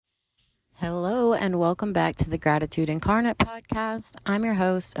and welcome back to the Gratitude Incarnate podcast. I'm your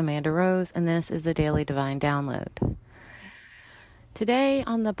host, Amanda Rose, and this is the Daily Divine Download. Today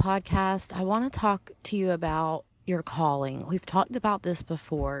on the podcast, I want to talk to you about your calling. We've talked about this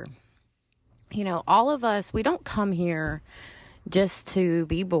before. You know, all of us, we don't come here just to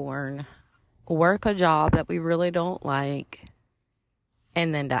be born, work a job that we really don't like,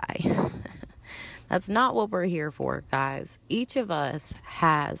 and then die. That's not what we're here for, guys. Each of us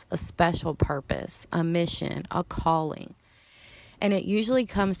has a special purpose, a mission, a calling. And it usually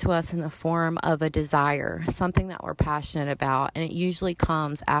comes to us in the form of a desire, something that we're passionate about. And it usually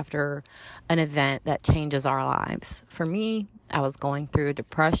comes after an event that changes our lives. For me, I was going through a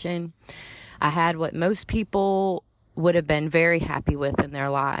depression. I had what most people would have been very happy with in their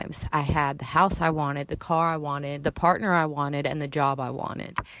lives. I had the house I wanted, the car I wanted, the partner I wanted, and the job I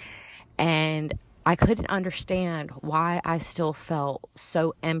wanted. And I couldn't understand why I still felt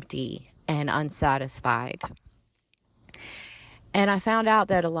so empty and unsatisfied. And I found out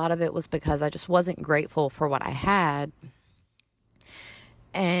that a lot of it was because I just wasn't grateful for what I had.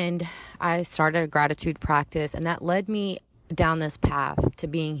 And I started a gratitude practice, and that led me down this path to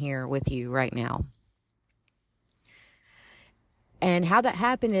being here with you right now. And how that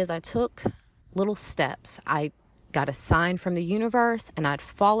happened is I took little steps. I got a sign from the universe, and I'd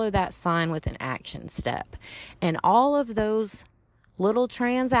follow that sign with an action step. And all of those little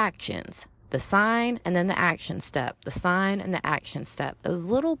transactions, the sign and then the action step, the sign and the action step, those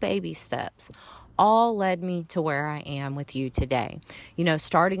little baby steps all led me to where I am with you today. You know,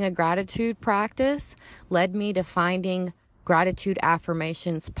 starting a gratitude practice led me to finding Gratitude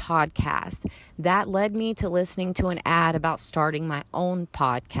Affirmations podcast. That led me to listening to an ad about starting my own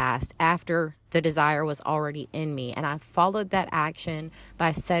podcast after the desire was already in me. And I followed that action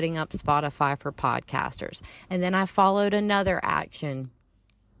by setting up Spotify for podcasters. And then I followed another action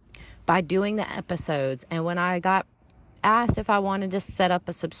by doing the episodes. And when I got asked if I wanted to set up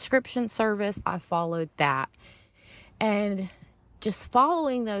a subscription service, I followed that. And just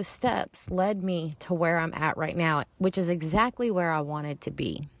following those steps led me to where I'm at right now, which is exactly where I wanted to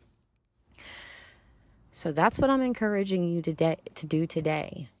be. So that's what I'm encouraging you to do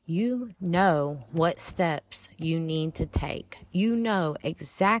today. You know what steps you need to take. You know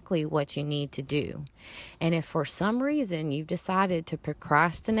exactly what you need to do. And if for some reason you've decided to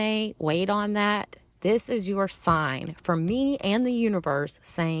procrastinate, wait on that, this is your sign from me and the universe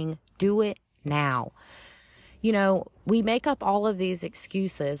saying, do it now. You know, we make up all of these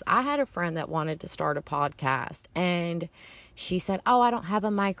excuses. I had a friend that wanted to start a podcast, and she said, I don't have a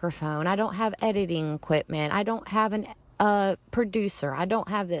microphone. I don't have editing equipment. I don't have a producer. I don't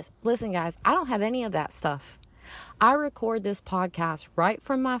have this. Listen, guys, I don't have any of that stuff. I record this podcast right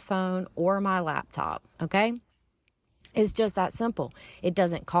from my phone or my laptop, okay? It's just that simple. It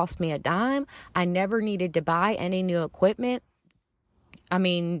doesn't cost me a dime. I never needed to buy any new equipment. I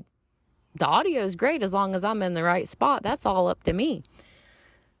mean, the audio is great as long as I'm in the right spot. That's all up to me.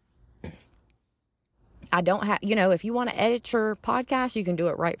 I don't have, if you want to edit your podcast, you can do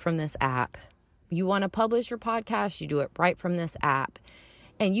it right from this app. You want to publish your podcast, you do it right from this app.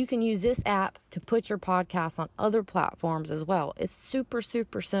 And you can use this app to put your podcast on other platforms as well. It's super,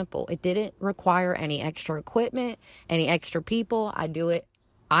 super simple. It didn't require any extra equipment, any extra people. I do it.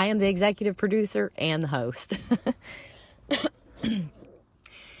 I am the executive producer and the host.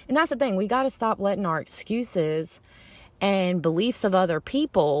 And that's the thing. We got to stop letting our excuses and beliefs of other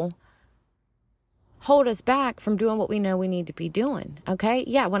people hold us back from doing what we know we need to be doing. Okay?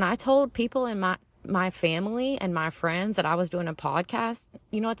 Yeah, when I told people in my family and my friends that I was doing a podcast,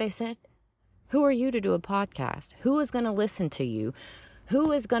 you know what they said? Who are you to do a podcast? Who is going to listen to you?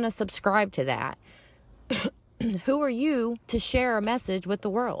 Who is going to subscribe to that? Who are you to share a message with the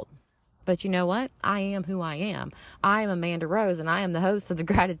world? But you know what? I am who I am. I am Amanda Rose, and I am the host of the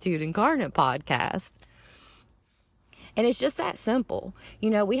Gratitude Incarnate podcast. And it's just that simple.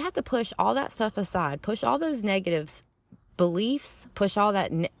 You know, we have to push all that stuff aside, push all those negative beliefs, push all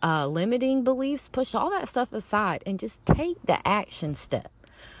that limiting beliefs, push all that stuff aside, and just take the action step.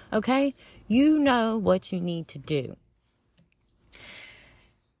 Okay? You know what you need to do.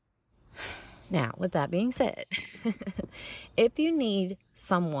 Now, with that being said, if you need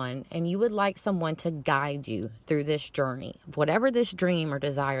someone and you would like someone to guide you through this journey, whatever this dream or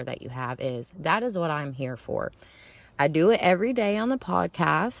desire that you have is, that is what I'm here for. I do it every day on the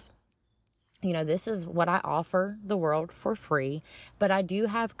podcast. You know, this is what I offer the world for free, but I do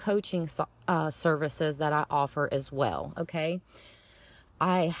have coaching services that I offer as well, okay?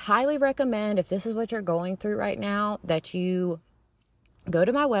 I highly recommend, if this is what you're going through right now, that you go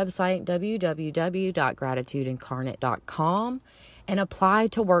to my website, www.gratitudeincarnate.com, and apply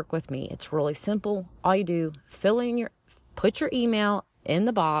to work with me. It's really simple. All you do, put your email in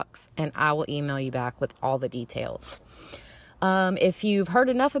the box, and I will email you back with all the details. If you've heard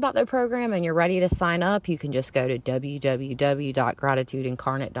enough about the program and you're ready to sign up, you can just go to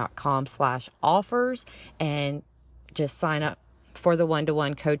www.gratitudeincarnate.com/offers and just sign up for the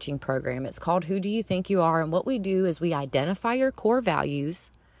one-to-one coaching program. It's called Who Do You Think You Are? And what we do is we identify your core values.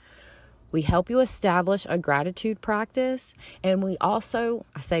 We help you establish a gratitude practice. And we also,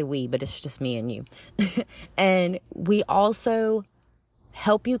 I say we, but it's just me and you. And we also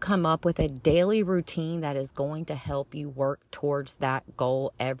help you come up with a daily routine that is going to help you work towards that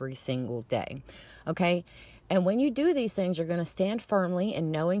goal every single day. Okay? And when you do these things, you're going to stand firmly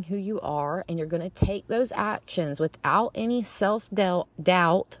in knowing who you are, and you're going to take those actions without any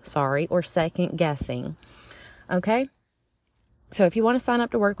self-doubt, or second guessing. Okay? So if you want to sign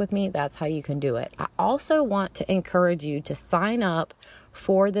up to work with me, that's how you can do it. I also want to encourage you to sign up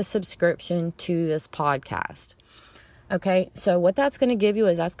for the subscription to this podcast. Okay, so what that's going to give you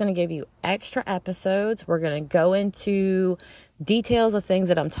is that's going to give you extra episodes. We're going to go into details of things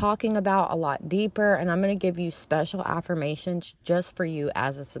that I'm talking about a lot deeper, and I'm going to give you special affirmations just for you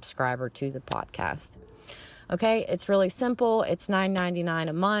as a subscriber to the podcast. Okay, it's really simple. It's $9.99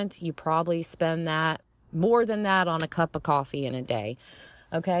 a month. You probably spend more than that on a cup of coffee in a day.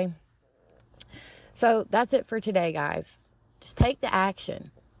 Okay, so that's it for today, guys. Just take the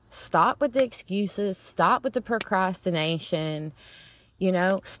action. Stop with the excuses. Stop with the procrastination.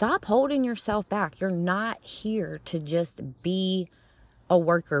 Stop holding yourself back. You're not here to just be a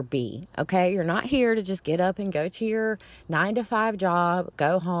worker bee, okay? You're not here to just get up and go to your 9-to-5 job,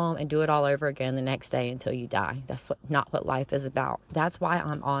 go home, and do it all over again the next day until you die. That's not what life is about. That's why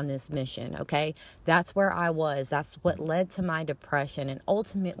I'm on this mission, okay? That's where I was. That's what led to my depression, and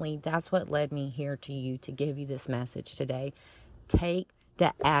ultimately, that's what led me here to you to give you this message today. Take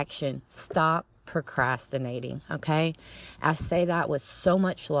the action. Stop procrastinating, okay? I say that with so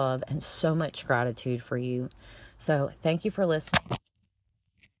much love and so much gratitude for you. So thank you for listening.